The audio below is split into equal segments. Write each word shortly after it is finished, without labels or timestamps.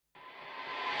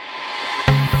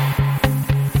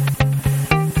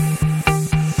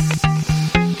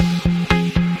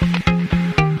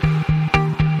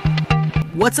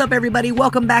What's up, everybody?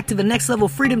 Welcome back to the Next Level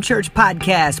Freedom Church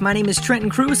podcast. My name is Trenton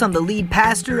Cruz. I'm the lead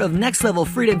pastor of Next Level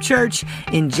Freedom Church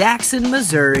in Jackson,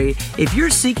 Missouri. If you're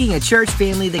seeking a church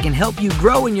family that can help you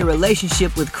grow in your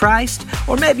relationship with Christ,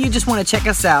 or maybe you just want to check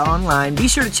us out online, be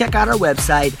sure to check out our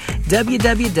website,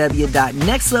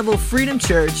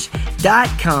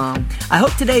 www.nextlevelfreedomchurch.com. I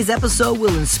hope today's episode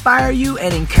will inspire you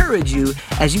and encourage you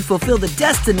as you fulfill the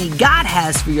destiny God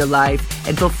has for your life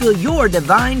and fulfill your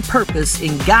divine purpose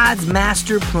in God's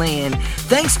master plan.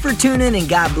 Thanks for tuning and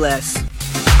God bless.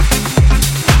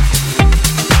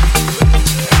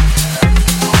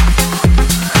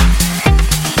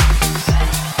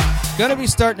 Going to be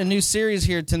starting a new series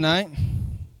here tonight.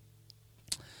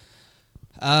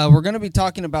 We're going to be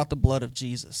talking about the blood of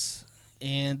Jesus.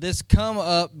 And this come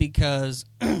up because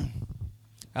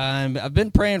I've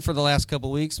been praying for the last couple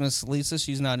of weeks. Miss Lisa,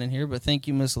 she's not in here, but thank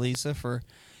you, Miss Lisa, for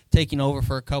taking over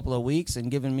for a couple of weeks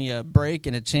and giving me a break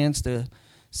and a chance to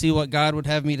see what God would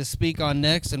have me to speak on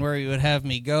next and where He would have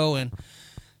me go. And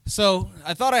so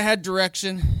I thought I had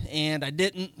direction, and I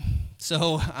didn't.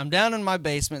 So I'm down in my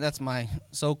basement. That's my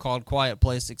so-called quiet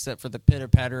place, except for the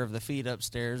pitter-patter of the feet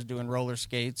upstairs, doing roller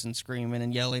skates and screaming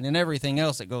and yelling and everything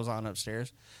else that goes on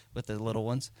upstairs with the little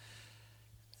ones.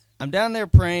 I'm down there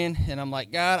praying, and I'm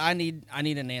like, God, I need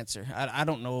an answer. I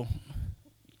don't know.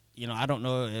 I don't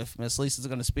know if Miss Lisa's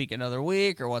going to speak another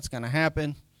week or what's going to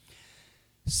happen.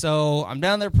 So I'm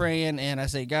down there praying, and I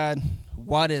say, God,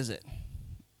 what is it?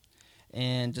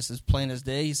 And just as plain as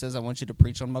day, He says, I want you to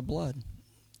preach on my blood.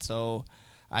 So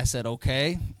I said,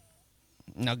 okay.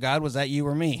 Now, God, was that you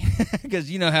or me?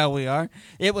 Because you know how we are.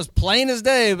 It was plain as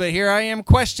day, but here I am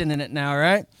questioning it now,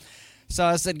 right? So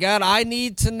I said, God, I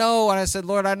need to know. And I said,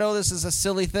 Lord, I know this is a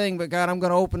silly thing, but God, I'm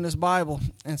going to open this Bible.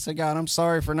 And say, God, I'm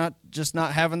sorry for not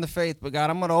having the faith, but God,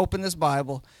 I'm going to open this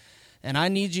Bible, and I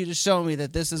need you to show me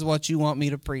that this is what you want me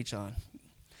to preach on.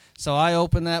 So I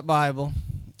open that Bible,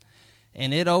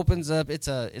 and it opens up. It's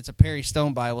a Perry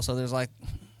Stone Bible, so there's like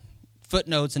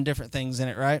footnotes and different things in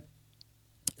it, right?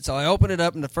 So I open it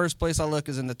up, and the first place I look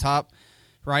is in the top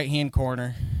right-hand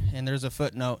corner, and there's a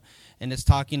footnote, and it's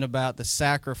talking about the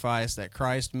sacrifice that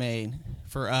Christ made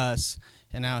for us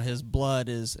and how His blood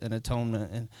is an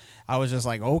atonement. And I was just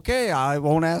like, okay, I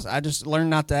won't ask. I just learned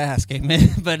not to ask, amen.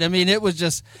 But, I mean, it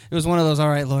was one of those, all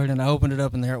right, Lord, and I opened it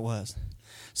up, and there it was.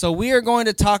 So we are going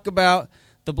to talk about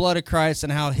the blood of Christ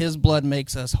and how His blood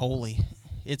makes us holy.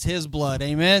 It's His blood,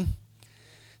 amen.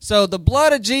 So the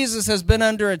blood of Jesus has been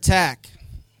under attack.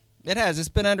 It has. It's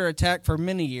been under attack for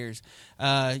many years.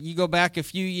 You go back a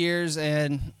few years,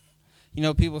 and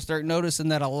people start noticing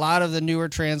that a lot of the newer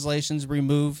translations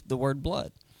remove the word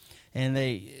blood. And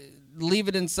they leave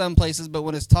it in some places, but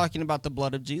when it's talking about the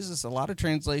blood of Jesus, a lot of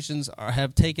translations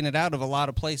have taken it out of a lot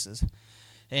of places.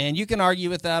 And you can argue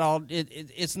with that all.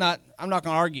 It's not. I'm not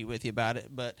going to argue with you about it,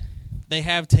 but they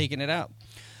have taken it out.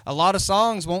 A lot of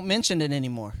songs won't mention it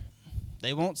anymore.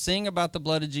 They won't sing about the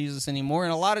blood of Jesus anymore.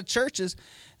 And a lot of churches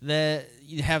that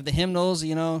you have the hymnals,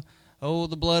 oh,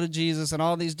 the blood of Jesus, and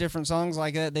all these different songs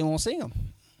like that, they won't sing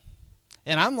them.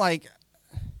 And I'm like,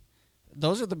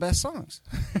 those are the best songs,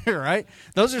 right?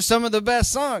 Those are some of the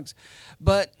best songs.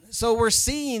 But so we're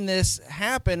seeing this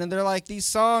happen, and they're like, these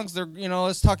songs,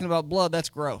 it's talking about blood, that's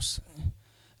gross.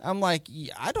 I'm like,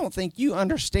 I don't think you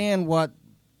understand what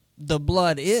the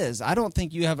blood is. I don't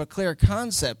think you have a clear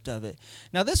concept of it.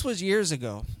 Now, this was years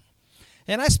ago,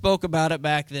 and I spoke about it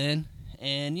back then,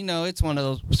 and, it's one of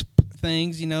those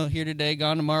things, here today,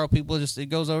 gone tomorrow. People it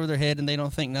goes over their head, and they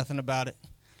don't think nothing about it.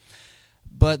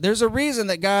 But there's a reason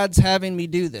that God's having me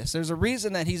do this. There's a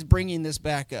reason that He's bringing this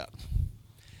back up.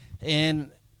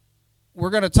 And we're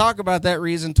going to talk about that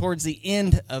reason towards the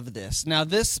end of this. Now,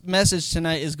 this message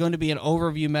tonight is going to be an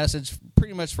overview message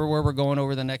pretty much for where we're going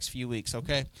over the next few weeks,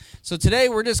 okay? So today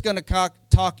we're just going to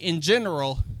talk in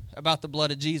general about the blood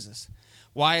of Jesus,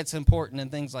 why it's important and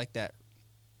things like that.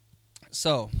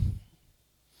 So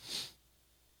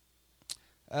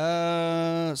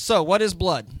what is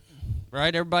blood?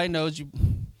 Right? Everybody knows you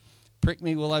prick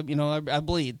me, I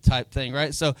bleed type thing,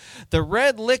 right? So the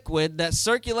red liquid that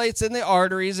circulates in the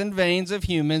arteries and veins of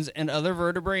humans and other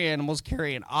vertebrate animals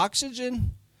carrying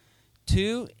oxygen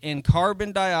to and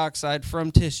carbon dioxide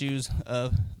from tissues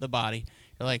of the body.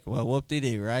 You're like, well,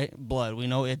 whoop-de-doo, right? Blood. We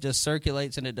know it just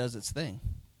circulates and it does its thing.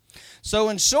 So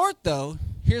in short, though,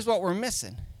 here's what we're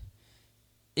missing.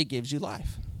 It gives you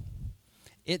life.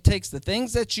 It takes the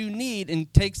things that you need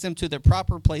and takes them to the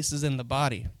proper places in the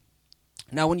body.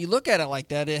 Now, when you look at it like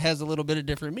that, it has a little bit of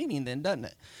different meaning then, doesn't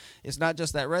it? It's not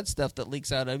just that red stuff that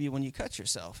leaks out of you when you cut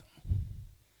yourself.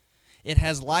 It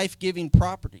has life-giving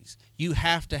properties. You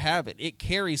have to have it. It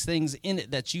carries things in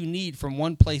it that you need from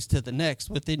one place to the next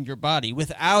within your body.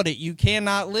 Without it, you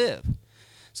cannot live.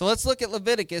 So let's look at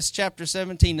Leviticus chapter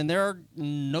 17, and there are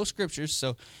no scriptures,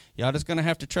 so y'all just going to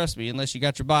have to trust me unless you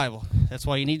got your Bible. That's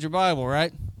why you need your Bible,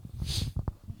 right?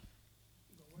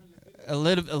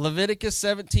 Leviticus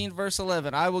 17, verse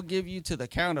 11. I will give you to the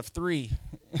count of 3.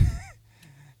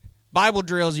 Bible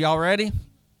drills, y'all ready?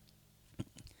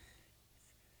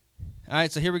 All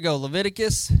right, so here we go.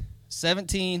 Leviticus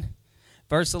 17,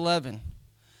 verse 11.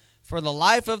 For the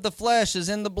life of the flesh is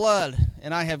in the blood,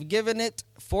 and I have given it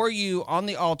for you on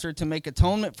the altar to make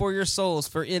atonement for your souls,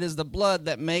 for it is the blood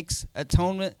that makes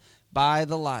atonement by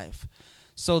the life.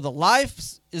 So the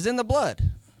life is in the blood,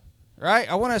 right?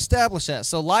 I want to establish that.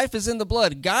 So life is in the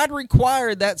blood. God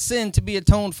required that sin to be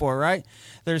atoned for, right?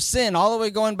 There's sin all the way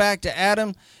going back to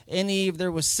Adam and Eve.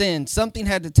 There was sin. Something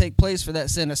had to take place for that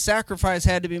sin. A sacrifice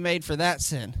had to be made for that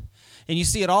sin. And you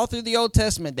see it all through the Old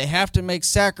Testament. They have to make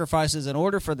sacrifices in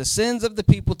order for the sins of the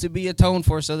people to be atoned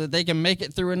for so that they can make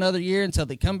it through another year until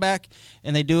they come back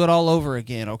and they do it all over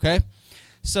again, okay?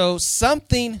 So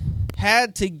something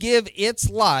had to give its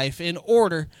life in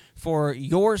order for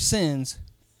your sins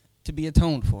to be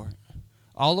atoned for.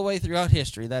 All the way throughout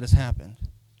history, that has happened.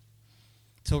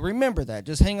 So remember that.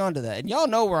 Just hang on to that. And y'all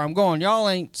know where I'm going. Y'all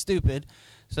ain't stupid.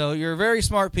 So you're very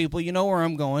smart people. You know where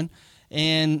I'm going.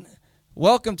 And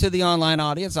welcome to the online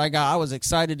audience. I was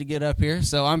excited to get up here.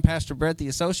 So I'm Pastor Bret, the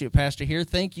associate pastor here.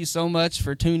 Thank you so much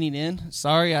for tuning in.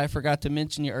 Sorry I forgot to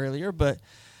mention you earlier, but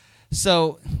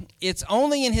so it's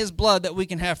only in his blood that we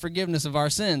can have forgiveness of our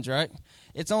sins, right?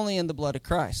 It's only in the blood of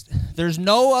Christ. There's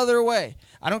no other way.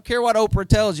 I don't care what Oprah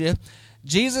tells you.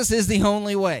 Jesus is the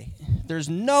only way. There's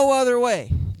no other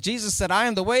way. Jesus said, I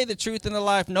am the way, the truth, and the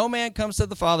life. No man comes to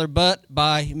the Father but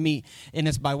by me. And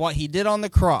it's by what he did on the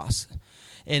cross.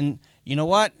 And you know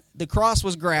what? The cross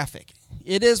was graphic.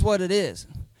 It is what it is.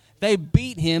 They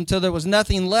beat him till there was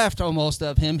nothing left almost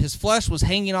of him. His flesh was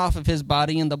hanging off of his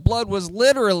body, and the blood was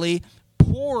literally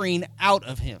pouring out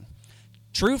of him.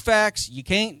 True facts. You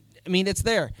can't, it's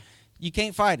there. You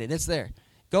can't fight it. It's there.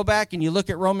 Go back and you look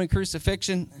at Roman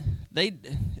crucifixion. They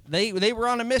were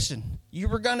on a mission. You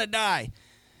were going to die.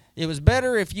 It was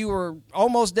better if you were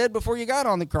almost dead before you got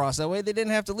on the cross. That way they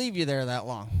didn't have to leave you there that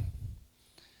long.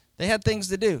 They had things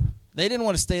to do. They didn't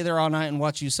want to stay there all night and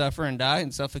watch you suffer and die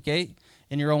and suffocate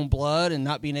in your own blood and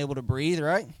not being able to breathe,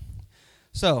 right?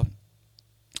 So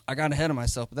I got ahead of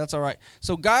myself, but that's all right.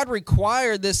 So God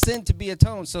required this sin to be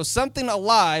atoned. So something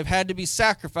alive had to be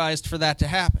sacrificed for that to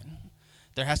happen.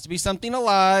 There has to be something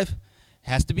alive,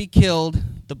 has to be killed.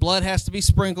 The blood has to be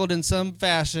sprinkled in some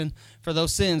fashion for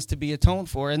those sins to be atoned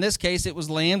for. In this case, it was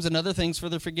lambs and other things for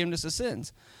the forgiveness of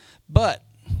sins. But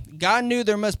God knew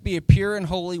there must be a pure and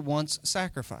holy once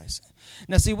sacrifice.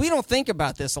 Now, see, we don't think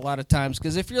about this a lot of times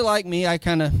because if you're like me,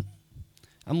 I'm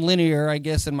linear, I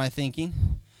guess, in my thinking.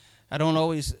 I don't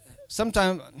always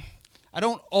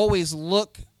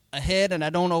look ahead and I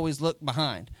don't always look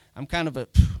behind. I'm kind of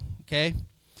okay?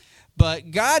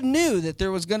 But God knew that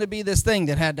there was going to be this thing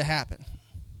that had to happen.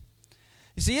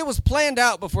 You see, it was planned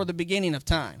out before the beginning of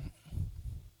time.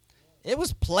 It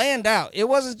was planned out. It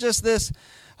wasn't just this,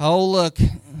 oh, look,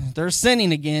 they're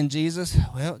sinning again, Jesus.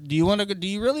 Well, do you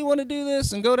really want to do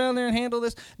this and go down there and handle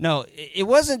this? No, it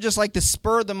wasn't just like the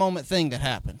spur of the moment thing that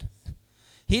happened.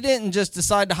 He didn't just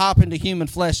decide to hop into human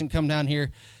flesh and come down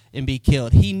here and be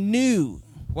killed. He knew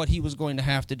what he was going to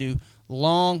have to do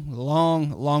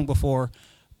long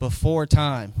before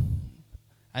time.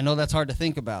 I know that's hard to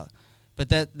think about, but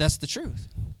that's the truth.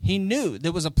 He knew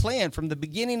there was a plan from the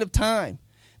beginning of time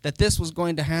that this was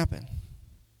going to happen.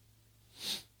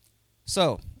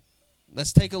 So,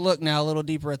 let's take a look now a little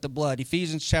deeper at the blood.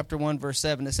 Ephesians chapter 1, verse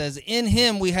 7, it says, in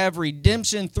him we have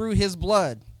redemption through his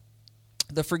blood,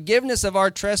 the forgiveness of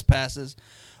our trespasses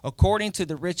according to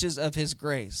the riches of his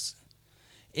grace.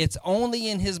 It's only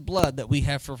in his blood that we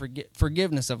have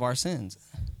forgiveness of our sins.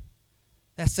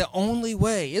 That's the only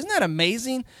way. Isn't that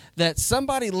amazing that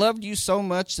somebody loved you so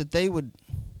much that they would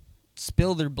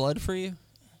spill their blood for you?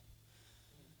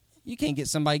 You can't get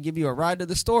somebody to give you a ride to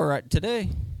the store right today,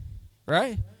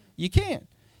 right? You can't.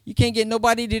 You can't get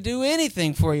nobody to do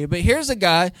anything for you. But here's a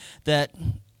guy that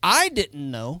I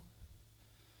didn't know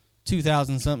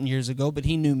 2,000-something years ago, but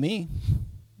he knew me.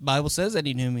 The Bible says that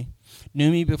he knew me.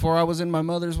 Knew me before I was in my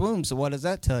mother's womb. So what does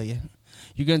that tell you?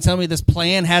 You're going to tell me this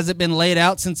plan hasn't been laid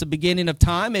out since the beginning of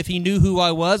time if he knew who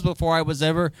I was before I was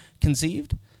ever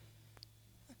conceived?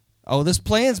 Oh, this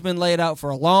plan's been laid out for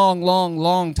a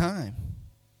long time.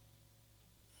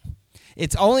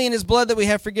 It's only in his blood that we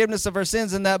have forgiveness of our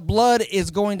sins, and that blood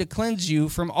is going to cleanse you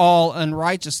from all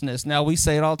unrighteousness. Now, we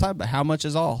say it all the time, but how much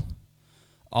is all?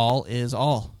 All is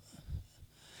all.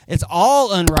 It's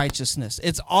all unrighteousness.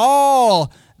 It's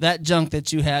all that junk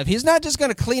that you have. He's not just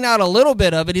going to clean out a little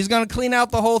bit of it. He's going to clean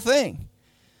out the whole thing.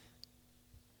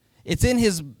 It's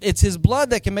his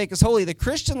blood that can make us holy. The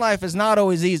Christian life is not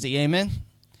always easy. Amen?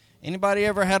 Anybody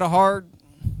ever had a hard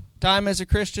time as a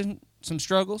Christian? Some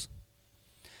struggles?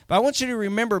 But I want you to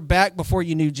remember back before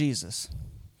you knew Jesus.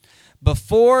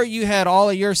 Before you had all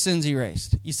of your sins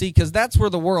erased. You see, because that's where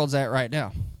the world's at right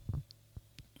now.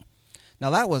 Now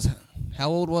that was, how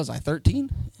old was I? 13?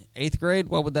 8th grade?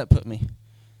 What would that put me?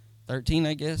 13,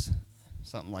 I guess?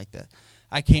 Something like that.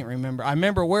 I can't remember. I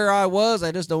remember where I was.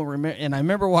 I just don't remember. And I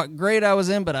remember what grade I was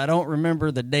in, but I don't remember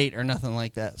the date or nothing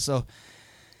like that. So,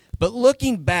 but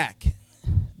looking back,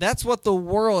 that's what the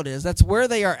world is. That's where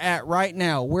they are at right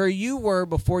now. Where you were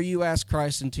before you asked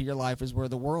Christ into your life is where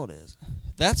the world is.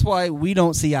 That's why we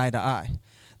don't see eye to eye.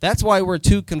 That's why we're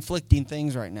two conflicting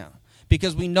things right now.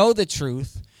 Because we know the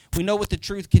truth. We know what the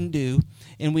truth can do.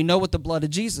 And we know what the blood of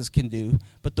Jesus can do.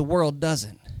 But the world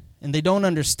doesn't. And they don't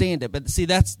understand it. But see,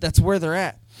 that's where they're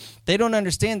at. They don't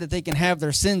understand that they can have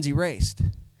their sins erased.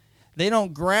 They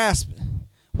don't grasp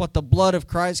what the blood of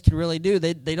Christ can really do.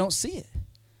 They don't see it.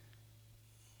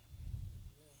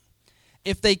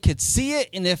 If they could see it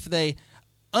and if they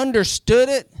understood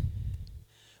it,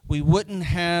 we wouldn't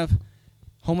have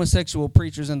homosexual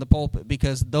preachers in the pulpit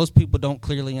because those people don't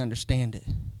clearly understand it.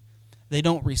 They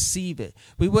don't receive it.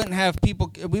 We wouldn't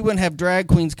have drag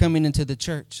queens coming into the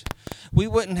church. We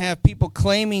wouldn't have people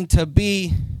claiming to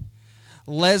be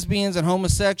lesbians and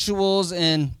homosexuals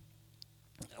and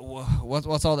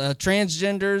what's all the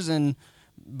transgenders and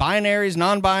binaries,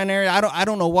 non-binary. I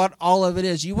don't know what all of it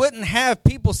is. You wouldn't have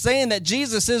people saying that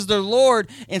Jesus is their Lord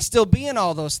and still being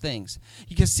all those things.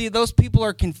 You can see those people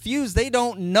are confused. They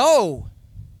don't know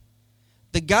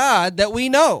the God that we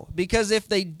know, because if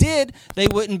they did, they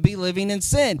wouldn't be living in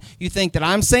sin. You think that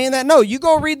I'm saying that? No, you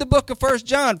go read the book of 1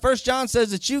 John. 1 John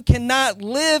says that you cannot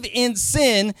live in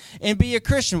sin and be a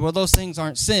Christian. Well, those things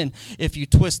aren't sin if you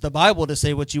twist the Bible to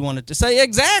say what you want it to say.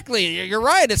 Exactly. You're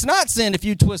right. It's not sin if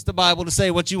you twist the Bible to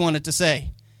say what you want it to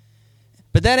say.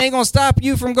 But that ain't going to stop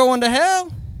you from going to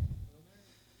hell.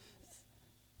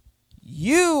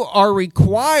 You are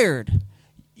required.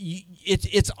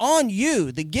 It's on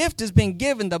you. The gift has been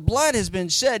given. The blood has been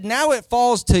shed. Now it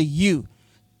falls to you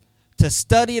to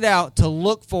study it out, to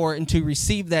look for it, and to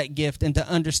receive that gift and to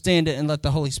understand it and let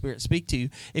the Holy Spirit speak to you.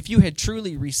 If you had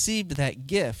truly received that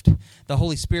gift, the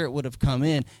Holy Spirit would have come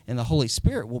in, and the Holy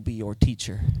Spirit will be your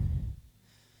teacher.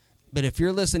 But if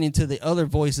you're listening to the other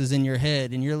voices in your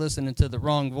head and you're listening to the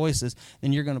wrong voices,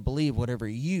 then you're going to believe whatever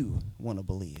you want to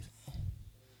believe.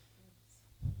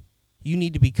 You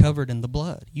need to be covered in the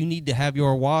blood. You need to have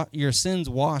your sins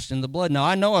washed in the blood. Now,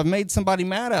 I know I've made somebody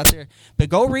mad out there, but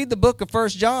go read the book of 1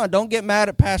 John. Don't get mad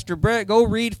at Pastor Bret. Go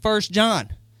read 1 John.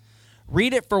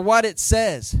 Read it for what it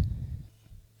says.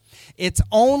 It's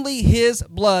only his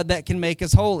blood that can make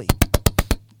us holy.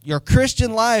 Your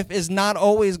Christian life is not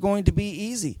always going to be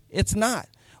easy. It's not.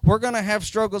 We're going to have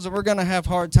struggles and we're going to have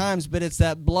hard times, but it's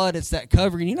that blood, it's that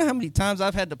covering. You know how many times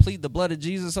I've had to plead the blood of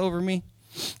Jesus over me?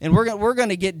 And we're going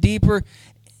to get deeper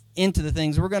into the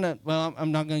things.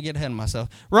 I'm not going to get ahead of myself.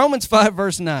 Romans 5,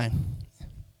 verse 9.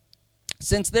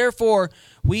 Since therefore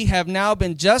we have now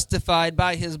been justified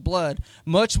by his blood,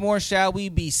 much more shall we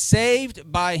be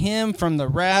saved by him from the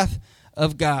wrath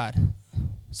of God.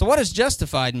 So what does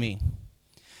justified mean?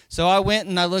 So I went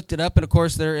and I looked it up, and of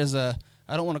course there is I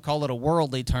don't want to call it a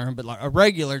worldly term, but like a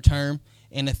regular term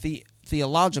and a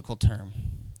theological term.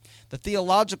 The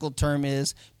theological term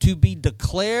is to be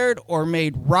declared or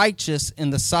made righteous in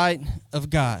the sight of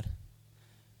God.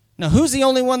 Now, who's the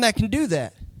only one that can do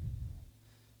that?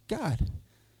 God.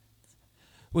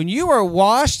 When you are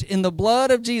washed in the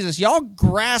blood of Jesus, y'all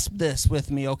grasp this with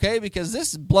me, okay? Because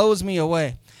this blows me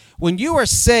away. When you are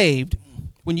saved,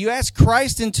 when you ask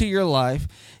Christ into your life,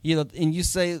 and you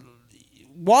say,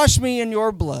 wash me in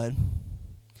your blood,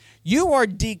 you are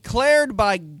declared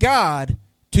by God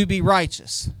to be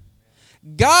righteous.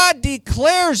 God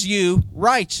declares you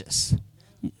righteous.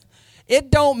 It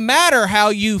don't matter how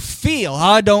you feel.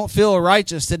 I don't feel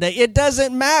righteous today. It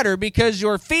doesn't matter because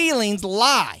your feelings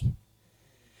lie.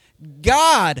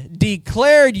 God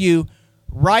declared you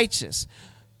righteous.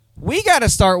 We got to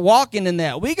start walking in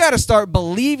that. We got to start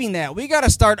believing that. We got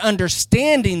to start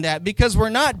understanding that because we're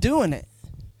not doing it.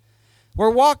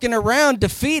 We're walking around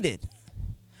defeated.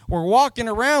 We're walking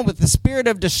around with the spirit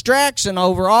of distraction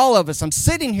over all of us. I'm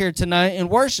sitting here tonight in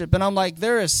worship, and I'm like,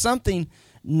 there is something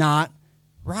not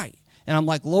right. And I'm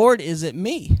like, Lord, is it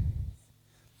me?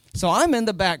 So I'm in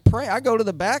the back praying. I go to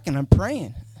the back and I'm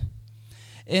praying.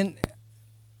 And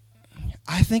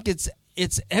I think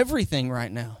it's everything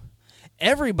right now.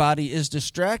 Everybody is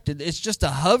distracted. It's just a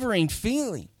hovering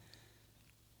feeling.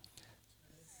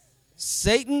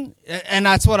 Satan, and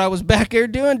that's what I was back here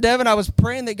doing, Devin. I was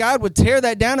praying that God would tear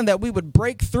that down and that we would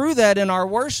break through that in our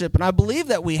worship. And I believe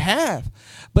that we have.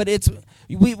 But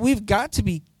we've got to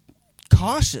be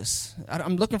cautious.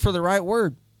 I'm looking for the right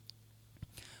word.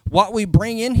 What we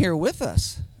bring in here with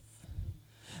us.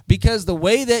 Because the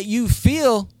way that you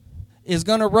feel is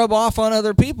going to rub off on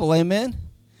other people. Amen?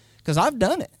 Because I've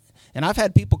done it. And I've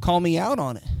had people call me out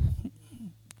on it.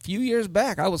 A few years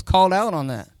back, I was called out on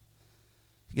that.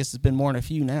 I guess it's been more than a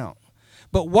few now.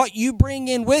 But what you bring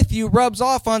in with you rubs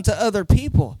off onto other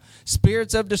people.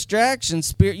 Spirits of distraction,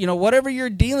 whatever you're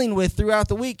dealing with throughout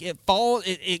the week,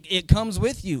 it comes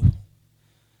with you.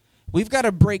 We've got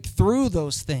to break through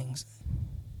those things.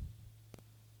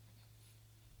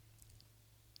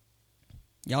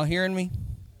 Y'all hearing me?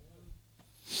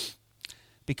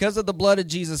 Because of the blood of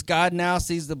Jesus, God now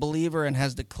sees the believer and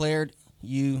has declared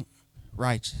you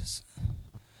righteous.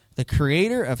 The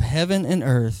creator of heaven and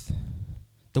earth,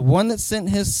 the one that sent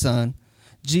his son,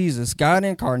 Jesus, God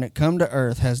incarnate, come to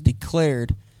earth, has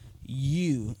declared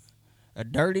you, a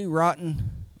dirty,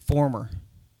 rotten, former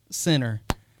sinner,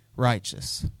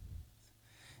 righteous.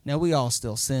 Now, we all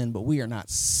still sin, but we are not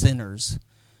sinners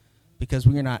because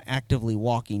we are not actively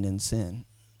walking in sin.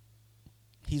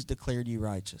 He's declared you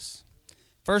righteous.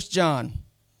 1 John.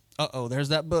 There's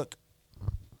that book.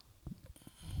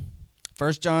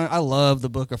 1 John, I love the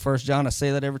book of 1 John. I say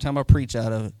that every time I preach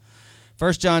out of it.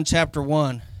 1 John chapter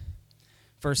 1,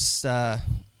 verse,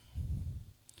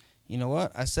 you know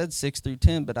what? I said 6 through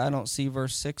 10, but I don't see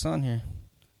verse 6 on here.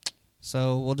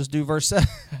 So we'll just do verse 7.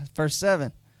 Verse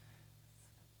 7.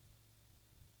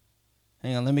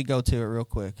 Hang on, let me go to it real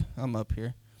quick. I'm up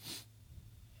here.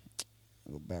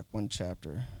 Go back one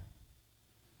chapter.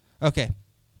 Okay.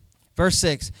 Verse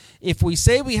 6, if we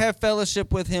say we have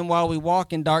fellowship with him while we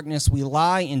walk in darkness, we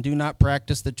lie and do not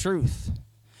practice the truth.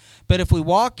 But if we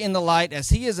walk in the light as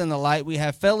he is in the light, we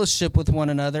have fellowship with one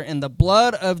another, and the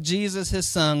blood of Jesus, his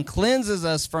son, cleanses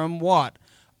us from what?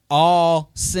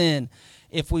 All sin.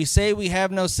 If we say we have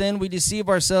no sin, we deceive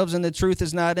ourselves and the truth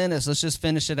is not in us. Let's just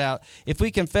finish it out. If we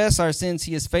confess our sins,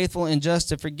 he is faithful and just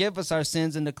to forgive us our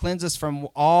sins and to cleanse us from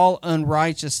all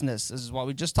unrighteousness. This is what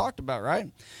we just talked about,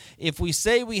 right? If we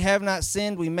say we have not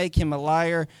sinned, we make him a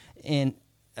liar and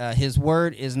his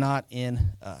word is not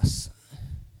in us.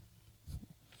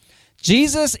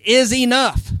 Jesus is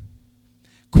enough.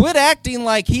 Quit acting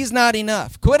like he's not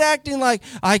enough. Quit acting like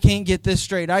I can't get this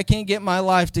straight. I can't get my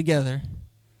life together.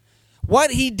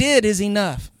 What he did is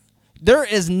enough. There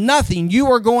is nothing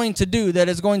you are going to do that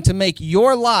is going to make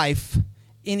your life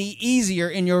any easier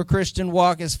in your Christian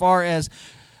walk as far as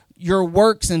your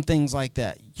works and things like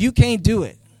that. You can't do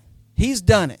it. He's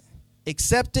done it.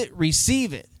 Accept it,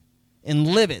 receive it, and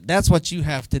live it. That's what you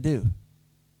have to do.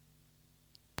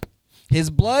 His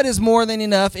blood is more than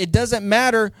enough. It doesn't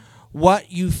matter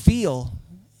what you feel.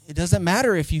 It doesn't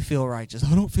matter if you feel righteous.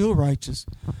 I don't feel righteous.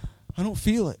 I don't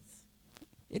feel it.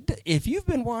 If you've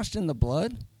been washed in the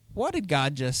blood, what did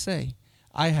God just say?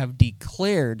 I have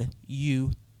declared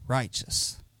you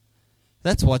righteous.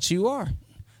 That's what you are.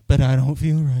 But I don't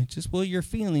feel righteous. Well, your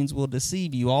feelings will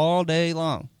deceive you all day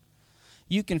long.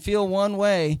 You can feel one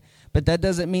way, but that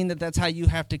doesn't mean that that's how you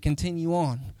have to continue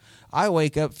on. I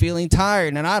wake up feeling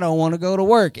tired, and I don't want to go to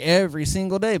work every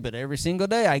single day. But every single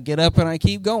day, I get up and I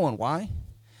keep going. Why?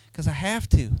 Because I have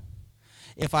to.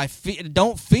 If I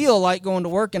don't feel like going to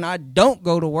work and I don't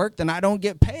go to work, then I don't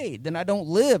get paid. Then I don't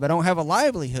live. I don't have a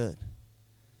livelihood.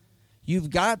 You've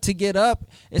got to get up.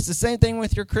 It's the same thing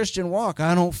with your Christian walk.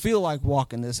 I don't feel like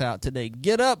walking this out today.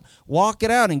 Get up, walk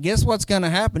it out, and guess what's going to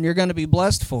happen? You're going to be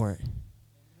blessed for it.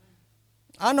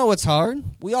 I know it's hard.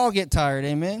 We all get tired,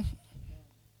 amen?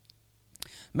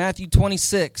 Matthew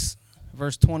 26,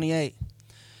 verse 28.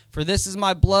 For this is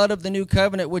my blood of the new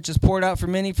covenant, which is poured out for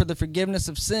many for the forgiveness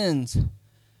of sins.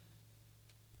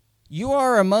 You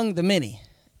are among the many.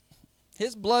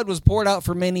 His blood was poured out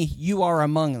for many. You are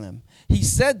among them. He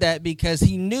said that because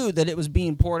he knew that it was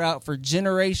being poured out for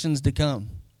generations to come.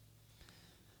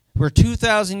 We're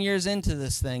 2,000 years into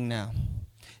this thing now.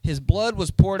 His blood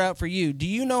was poured out for you. Do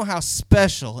you know how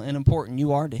special and important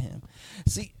you are to him?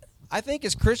 See, I think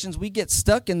as Christians, we get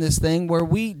stuck in this thing where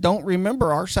we don't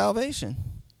remember our salvation.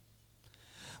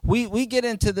 We get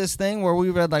into this thing where we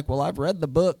read like, well, I've read the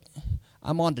book.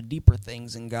 I'm on to deeper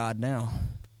things in God now.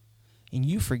 And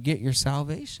you forget your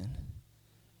salvation.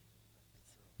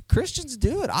 Christians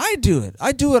do it. I do it.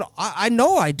 I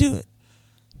know I do it.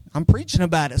 I'm preaching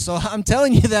about it, so I'm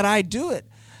telling you that I do it.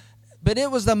 But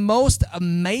it was the most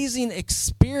amazing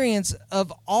experience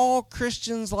of all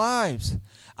Christians' lives.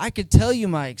 I could tell you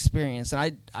my experience,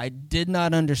 and I did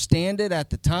not understand it at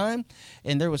the time,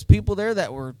 and there was people there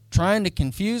that were trying to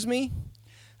confuse me.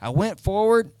 I went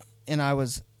forward, and I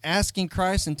was asking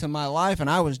Christ into my life, and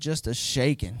I was just a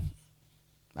shaking.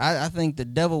 I think the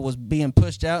devil was being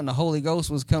pushed out, and the Holy Ghost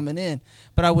was coming in,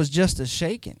 but I was just a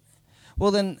shaking. Well,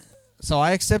 then, so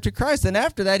I accepted Christ, and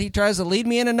after that, he tries to lead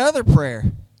me in another prayer.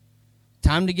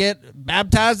 Time to get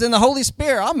baptized in the Holy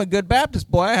Spirit. I'm a good Baptist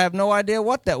boy. I have no idea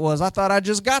what that was. I thought I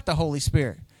just got the Holy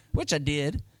Spirit, which I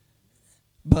did,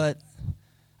 but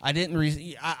I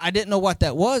didn't know what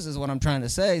that was, is what I'm trying to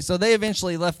say. So they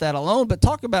eventually left that alone. But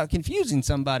talk about confusing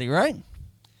somebody, right?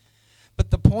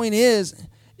 But the point is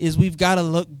we've got to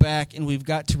look back and we've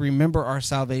got to remember our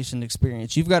salvation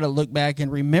experience. You've got to look back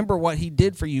and remember what he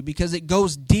did for you, because it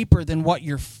goes deeper than what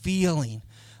you're feeling.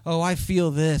 Oh, I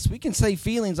feel this. We can say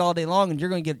feelings all day long, and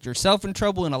you're going to get yourself in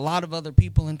trouble and a lot of other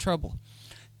people in trouble.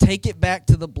 Take it back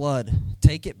to the blood.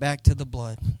 Take it back to the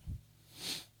blood.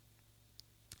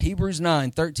 Hebrews 9,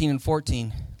 13 and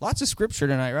 14. Lots of scripture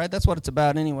tonight, right? That's what it's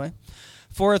about anyway.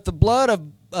 For if the blood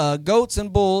of goats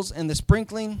and bulls and the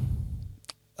sprinkling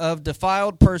of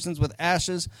defiled persons with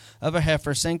ashes of a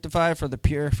heifer sanctify for the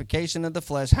purification of the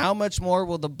flesh, how much more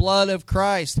will the blood of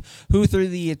Christ, who through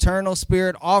the eternal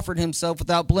Spirit offered himself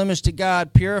without blemish to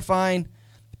God, purify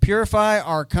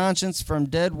our conscience from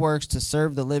dead works to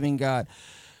serve the living God.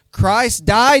 Christ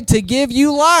died to give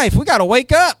you life. We got to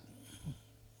wake up.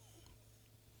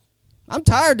 I'm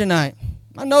tired tonight.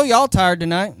 I know y'all tired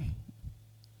tonight.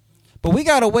 But we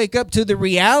got to wake up to the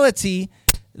reality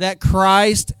that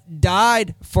Christ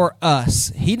died for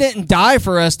us. He didn't die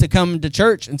for us to come to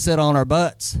church and sit on our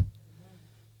butts.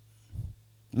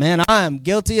 Man, I am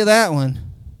guilty of that one.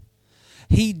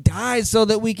 He died so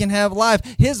that we can have life.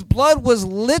 His blood was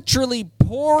literally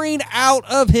pouring out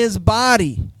of his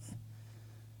body.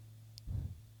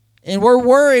 And we're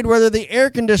worried whether the air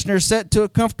conditioner is set to a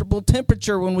comfortable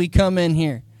temperature when we come in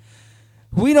here.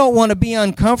 We don't want to be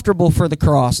uncomfortable for the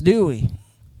cross, do we?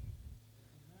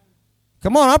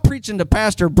 Come on, I'm preaching to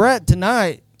Pastor Bret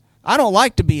tonight. I don't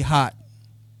like to be hot.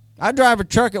 I drive a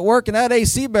truck at work, and that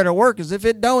AC better work, because if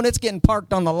it don't, it's getting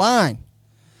parked on the line.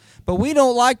 But we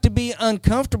don't like to be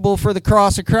uncomfortable for the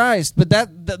cross of Christ. But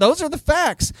those are the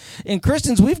facts. In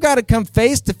Christians, we've got to come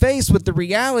face to face with the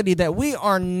reality that we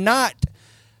are not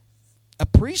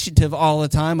appreciative all the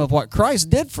time of what Christ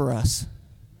did for us.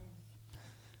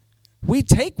 We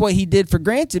take what he did for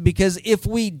granted, because if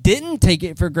we didn't take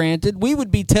it for granted, we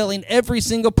would be telling every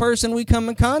single person we come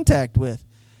in contact with.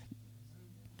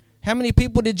 How many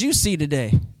people did you see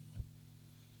today?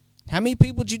 How many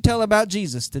people did you tell about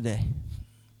Jesus today?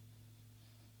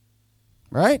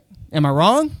 Right? Am I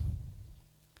wrong?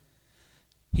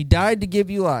 He died to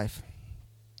give you life.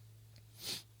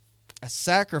 A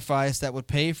sacrifice that would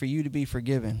pay for you to be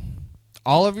forgiven.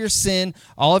 All of your sin,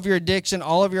 all of your addiction,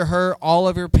 all of your hurt, all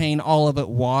of your pain, all of it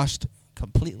washed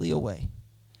completely away.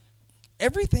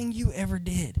 Everything you ever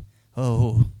did.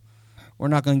 Oh, we're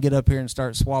not going to get up here and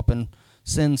start swapping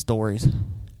sin stories.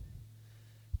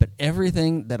 But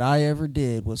everything that I ever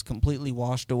did was completely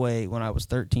washed away when I was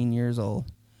 13 years old.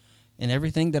 And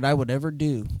everything that I would ever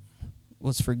do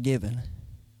was forgiven,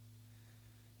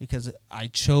 because I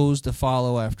chose to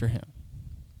follow after him.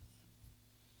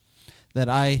 That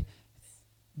I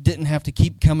didn't have to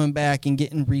keep coming back and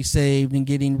getting resaved and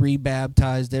getting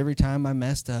rebaptized every time I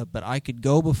messed up, but I could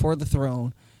go before the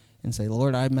throne and say,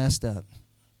 Lord, I messed up,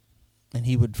 and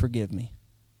he would forgive me.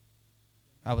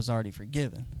 I was already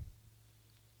forgiven.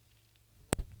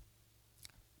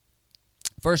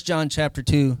 1 John chapter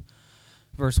 2,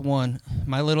 verse 1,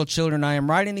 my little children, I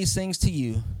am writing these things to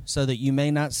you so that you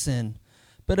may not sin.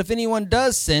 But if anyone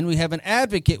does sin, we have an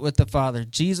advocate with the Father,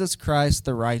 Jesus Christ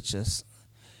the righteous.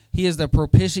 He is the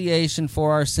propitiation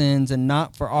for our sins, and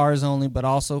not for ours only, but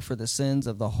also for the sins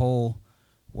of the whole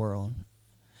world.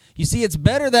 You see, it's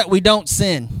better that we don't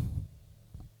sin,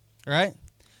 right?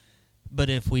 But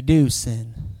if we do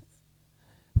sin,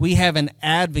 we have an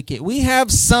advocate. We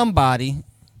have somebody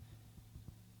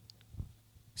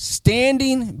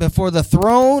standing before the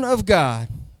throne of God.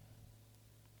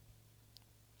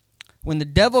 When the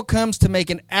devil comes to make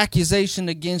an accusation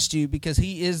against you, because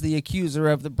he is the accuser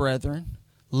of the brethren,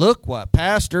 look what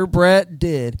Pastor Bret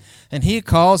did, and he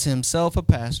calls himself a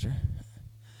pastor.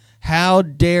 How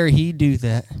dare he do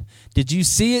that? Did you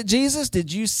see it, Jesus?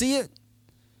 Did you see it?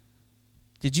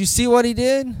 Did you see what he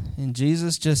did? And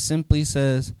Jesus just simply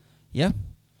says, yeah,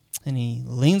 And he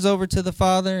leans over to the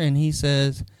Father and he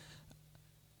says,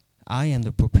 I am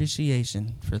the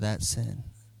propitiation for that sin.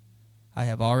 I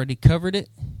have already covered it.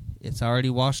 It's already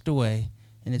washed away.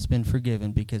 And it's been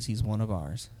forgiven because he's one of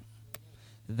ours.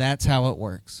 That's how it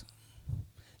works.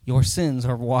 Your sins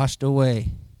are washed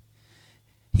away.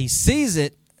 He sees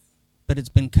it, but it's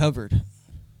been covered.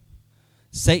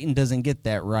 Satan doesn't get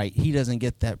that right. He doesn't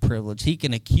get that privilege. He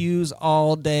can accuse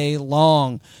all day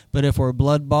long. But if we're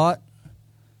blood bought,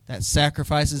 that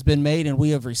sacrifice has been made and we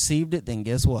have received it, then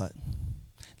guess what?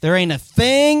 There ain't a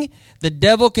thing the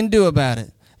devil can do about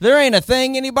it. There ain't a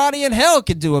thing anybody in hell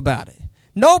can do about it.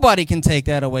 Nobody can take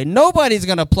that away. Nobody's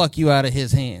going to pluck you out of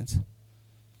his hands.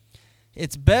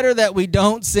 It's better that we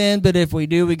don't sin, but if we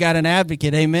do, we got an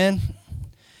advocate. Amen?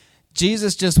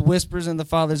 Jesus just whispers in the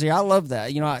Father's ear. I love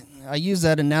that. You know, I used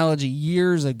that analogy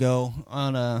years ago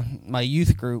on my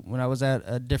youth group when I was at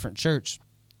a different church.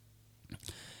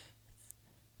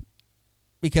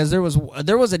 Because there was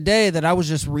a day that I was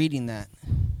just reading that.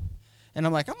 And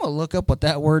I'm like, I'm going to look up what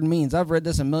that word means. I've read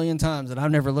this a million times, and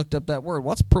I've never looked up that word.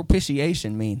 What's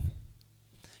propitiation mean?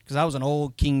 Because I was an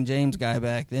old King James guy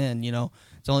back then, you know.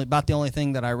 It's only about the only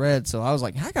thing that I read. So I was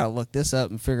like, I got to look this up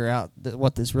and figure out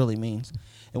what this really means.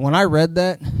 And when I read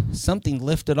that, something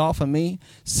lifted off of me.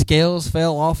 Scales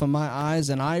fell off of my eyes,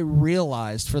 and I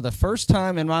realized for the first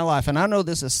time in my life, and I know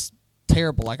this is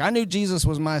terrible. Like, I knew Jesus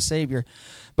was my Savior.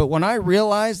 But when I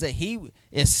realized that he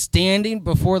is standing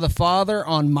before the Father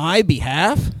on my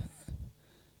behalf,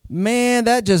 man,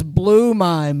 that just blew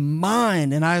my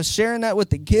mind. And I was sharing that with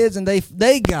the kids, and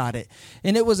they got it.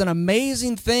 And it was an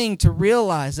amazing thing to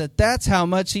realize that that's how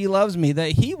much he loves me,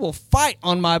 that he will fight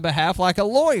on my behalf like a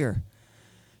lawyer.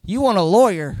 You want a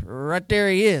lawyer? Right there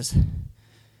he is.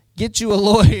 Get you a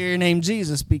lawyer named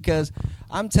Jesus, because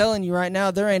I'm telling you right now,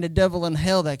 there ain't a devil in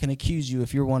hell that can accuse you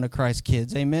if you're one of Christ's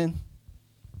kids. Amen?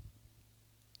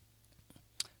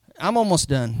 I'm almost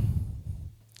done.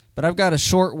 But I've got a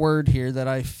short word here that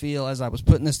I feel as I was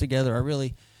putting this together, I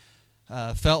really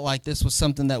felt like this was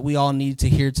something that we all need to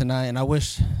hear tonight. And I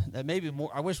wish that maybe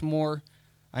more,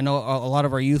 I know a lot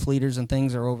of our youth leaders and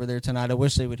things are over there tonight. I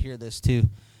wish they would hear this too.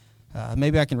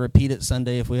 Maybe I can repeat it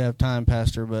Sunday if we have time,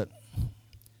 Pastor, but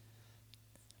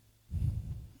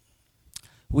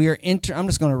I'm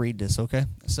just going to read this, okay?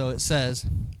 So it says,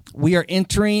 we are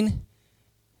entering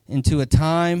into a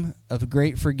time of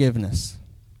great forgiveness.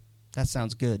 That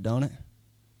sounds good, don't it?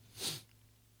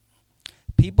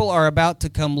 People are about to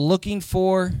come looking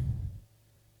for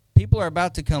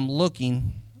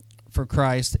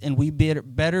Christ, and we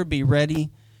better be ready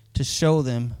to show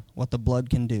them what the blood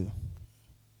can do.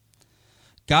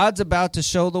 God's about to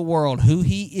show the world who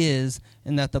he is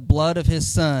and that the blood of his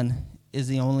Son is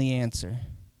the only answer.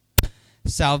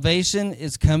 Salvation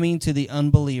is coming to the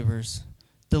unbelievers.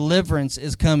 Deliverance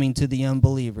is coming to the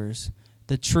unbelievers.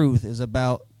 The truth is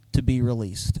about to be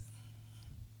released.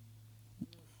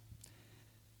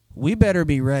 We better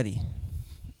be ready.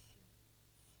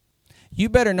 You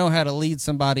better know how to lead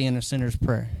somebody in a sinner's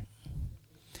prayer.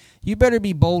 You better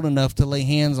be bold enough to lay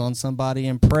hands on somebody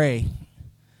and pray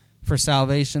for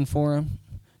salvation for them,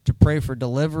 to pray for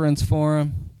deliverance for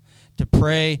them, to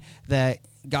pray that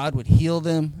God would heal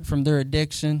them from their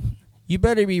addiction. You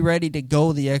better be ready to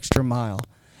go the extra mile.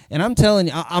 And I'm telling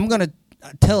you, I'm going to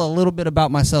tell a little bit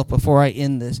about myself before I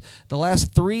end this. The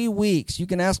last 3 weeks, you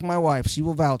can ask my wife, she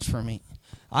will vouch for me.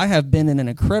 I have been in an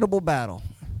incredible battle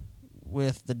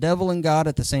with the devil and God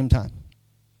at the same time.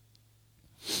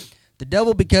 The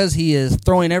devil because he is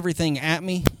throwing everything at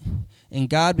me, and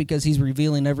God because he's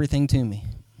revealing everything to me.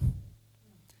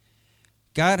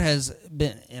 God has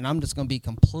been, and I'm just going to be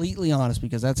completely honest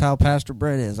because that's how Pastor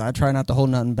Bret is. I try not to hold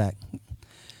nothing back.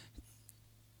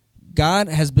 God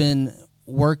has been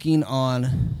working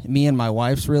on me and my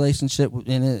wife's relationship,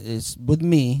 and it's with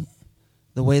me,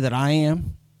 the way that I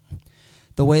am,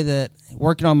 the way that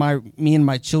working on me and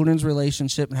my children's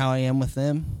relationship and how I am with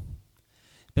them.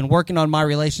 Been working on my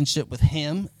relationship with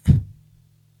him.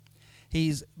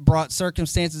 He's brought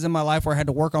circumstances in my life where I had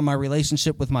to work on my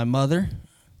relationship with my mother.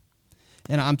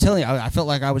 And I'm telling you, I felt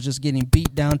like I was just getting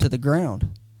beat down to the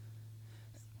ground.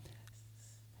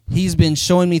 He's been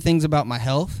showing me things about my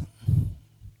health,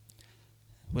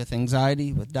 with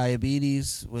anxiety, with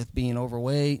diabetes, with being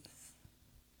overweight.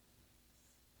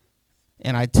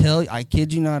 And I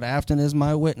kid you not, Afton is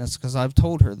my witness because I've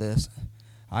told her this.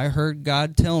 I heard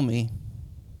God tell me,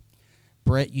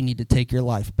 Bret, you need to take your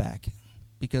life back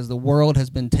because the world has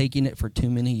been taking it for too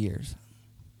many years.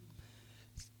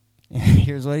 And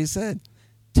here's what he said.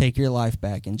 Take your life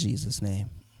back in Jesus' name.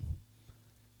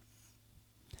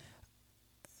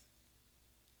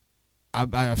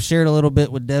 I've shared a little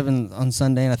bit with Devin on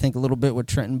Sunday, and I think a little bit with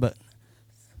Trenton, but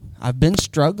I've been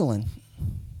struggling.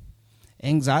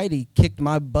 Anxiety kicked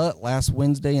my butt last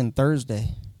Wednesday and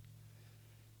Thursday.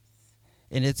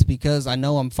 And it's because I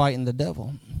know I'm fighting the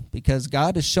devil. Because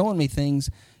God is showing me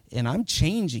things, and I'm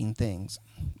changing things.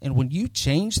 And when you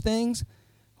change things,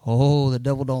 the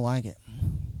devil don't like it.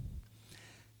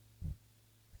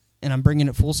 And I'm bringing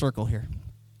it full circle here.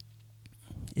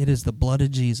 It is the blood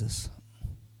of Jesus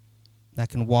that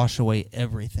can wash away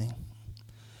everything.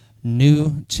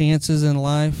 New chances in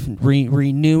life,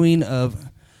 renewing of...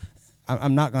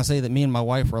 I'm not going to say that me and my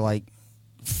wife were like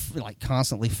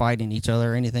constantly fighting each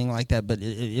other or anything like that, but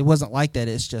it wasn't like that.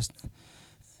 It's just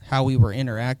how we were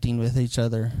interacting with each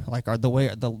other, like the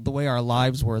way our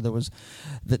lives were. There was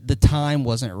the time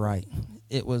wasn't right.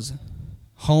 It was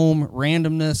home,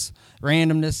 randomness,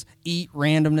 eat,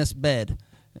 randomness, bed,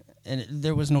 and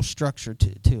there was no structure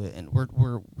to it. And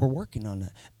we're working on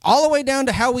that all the way down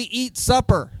to how we eat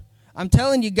supper. I'm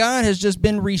telling you, God has just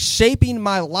been reshaping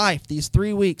my life these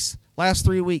 3 weeks. Last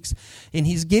 3 weeks, and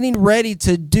he's getting ready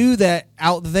to do that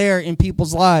out there in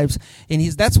people's lives, and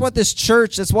that's what this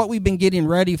church, that's what we've been getting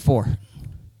ready for.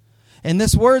 And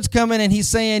this word's coming, and he's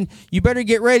saying, you better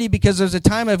get ready because there's a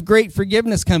time of great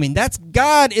forgiveness coming. That's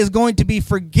God is going to be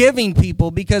forgiving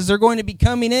people because they're going to be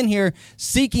coming in here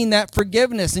seeking that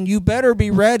forgiveness, and you better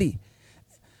be ready.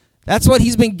 That's what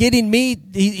he's been getting me.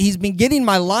 He's been getting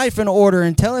my life in order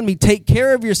and telling me, take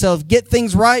care of yourself. Get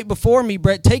things right before me,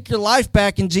 Bret. Take your life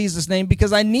back in Jesus' name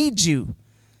because I need you.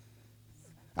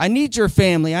 I need your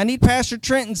family. I need Pastor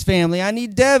Trenton's family. I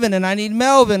need Devin, and I need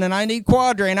Melvin, and I need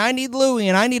Quadra, and I need Louie,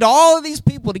 and I need all of these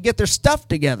people to get their stuff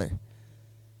together.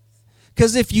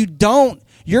 Because if you don't,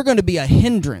 you're going to be a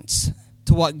hindrance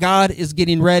to what God is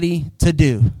getting ready to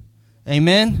do.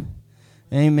 Amen?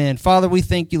 Amen. Father, we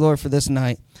thank you, Lord, for this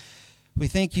night. We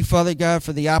thank you, Father God,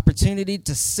 for the opportunity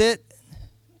to sit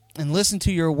and listen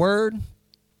to your word,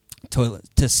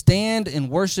 to stand and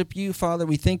worship you, Father.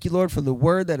 We thank you, Lord, for the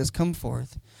word that has come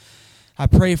forth. I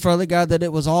pray, Father God, that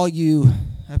it was all you.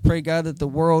 I pray, God, that the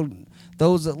world,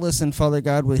 those that listen, Father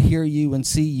God, would hear you and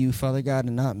see you, Father God,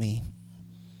 and not me.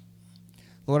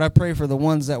 Lord, I pray for the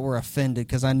ones that were offended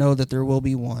because I know that there will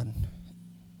be one.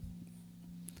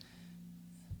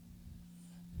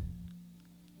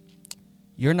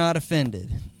 You're not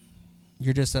offended.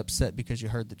 You're just upset because you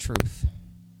heard the truth.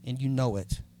 And you know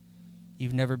it.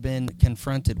 You've never been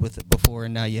confronted with it before,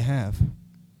 and now you have.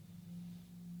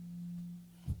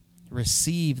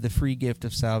 Receive the free gift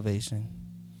of salvation.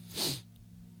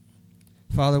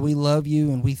 Father, we love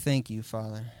you and we thank you,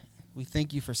 Father. We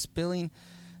thank you for spilling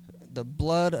the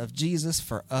blood of Jesus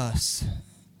for us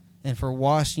and for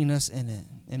washing us in it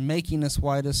and making us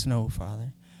white as snow,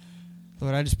 Father.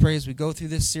 Lord, I just pray as we go through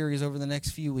this series over the next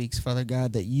few weeks, Father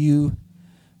God, that you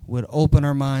would open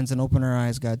our minds and open our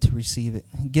eyes, God, to receive it.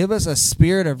 Give us a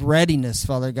spirit of readiness,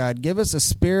 Father God. Give us a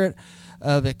spirit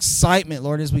of excitement,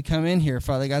 Lord, as we come in here,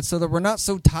 Father God, so that we're not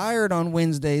so tired on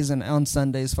Wednesdays and on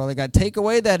Sundays, Father God. Take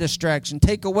away that distraction.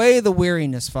 Take away the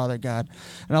weariness, Father God,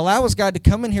 and allow us, God, to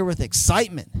come in here with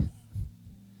excitement.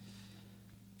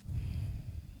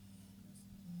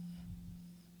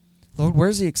 Lord,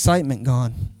 where's the excitement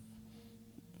gone?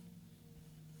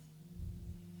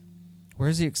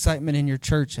 Where's the excitement in your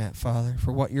church at, Father,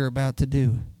 for what you're about to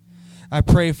do? I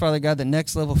pray, Father God, that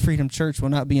Next Level Freedom Church will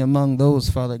not be among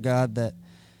those, Father God, that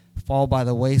fall by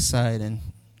the wayside and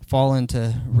fall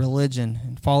into religion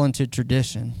and fall into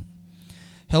tradition.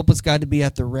 Help us, God, to be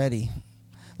at the ready.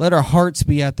 Let our hearts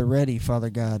be at the ready, Father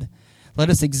God.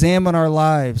 Let us examine our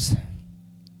lives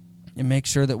and make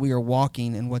sure that we are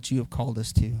walking in what you have called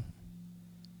us to.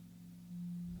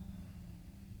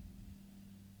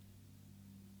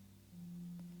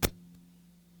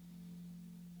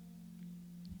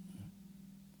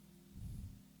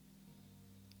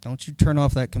 Don't you turn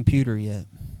off that computer yet.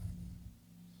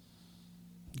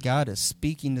 God is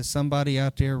speaking to somebody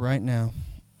out there right now.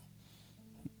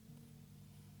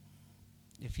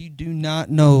 If you do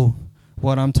not know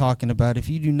what I'm talking about, if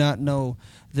you do not know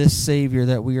this Savior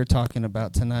that we are talking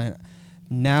about tonight,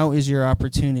 now is your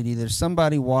opportunity. There's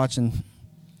somebody watching.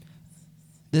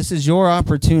 This is your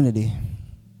opportunity.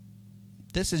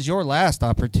 This is your last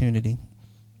opportunity.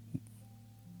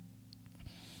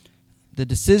 The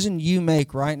decision you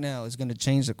make right now is going to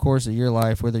change the course of your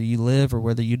life, whether you live or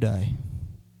whether you die.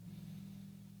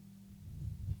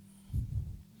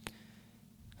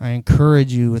 I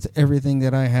encourage you with everything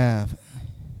that I have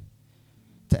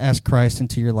to ask Christ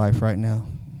into your life right now.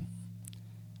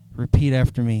 Repeat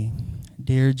after me.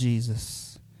 Dear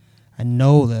Jesus, I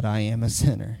know that I am a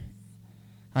sinner.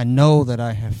 I know that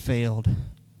I have failed.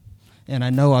 And I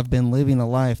know I've been living a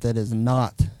life that is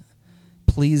not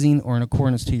pleasing or in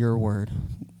accordance to your word.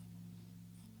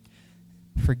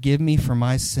 Forgive me for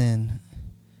my sin.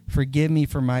 Forgive me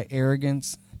for my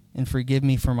arrogance, and forgive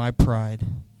me for my pride.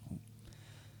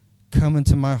 Come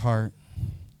into my heart.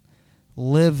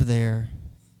 Live there.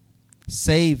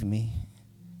 Save me,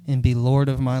 and be Lord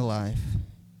of my life.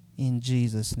 In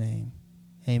Jesus' name,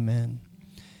 amen.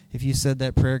 If you said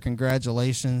that prayer,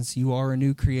 congratulations. You are a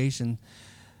new creation.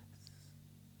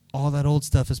 All that old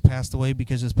stuff has passed away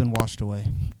because it's been washed away.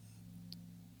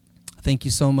 Thank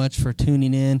you so much for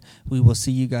tuning in. We will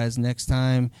see you guys next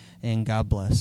time, and God bless.